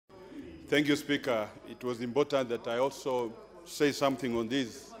Thank you, Speaker. It was important that I also say something on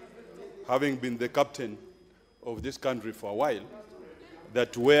this, having been the captain of this country for a while,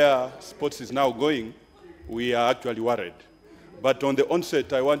 that where sports is now going, we are actually worried. But on the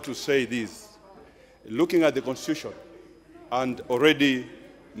onset, I want to say this. Looking at the Constitution, and already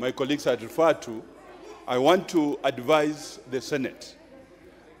my colleagues had referred to, I want to advise the Senate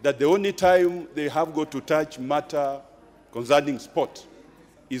that the only time they have got to touch matter concerning sport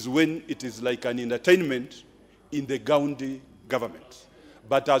is when it is like an entertainment in the county government.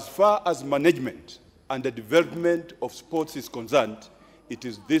 But as far as management and the development of sports is concerned, it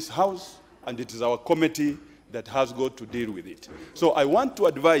is this House and it is our committee that has got to deal with it. So I want to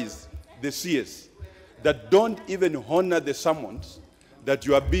advise the CS that don't even honor the summons that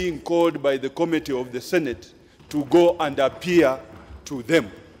you are being called by the committee of the Senate to go and appear to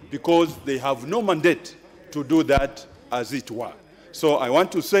them, because they have no mandate to do that, as it were. So I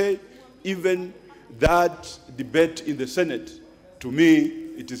want to say, even that debate in the Senate, to me,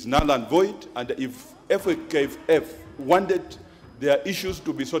 it is null and void, and if FKF wanted their issues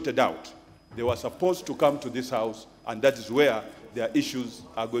to be sorted out, they were supposed to come to this House, and that is where their issues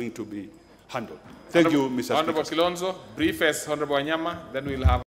are going to be handled. Thank you, Mr. Speaker. Honorable Kilonzo, brief as Honorable Wanyama, then we'll have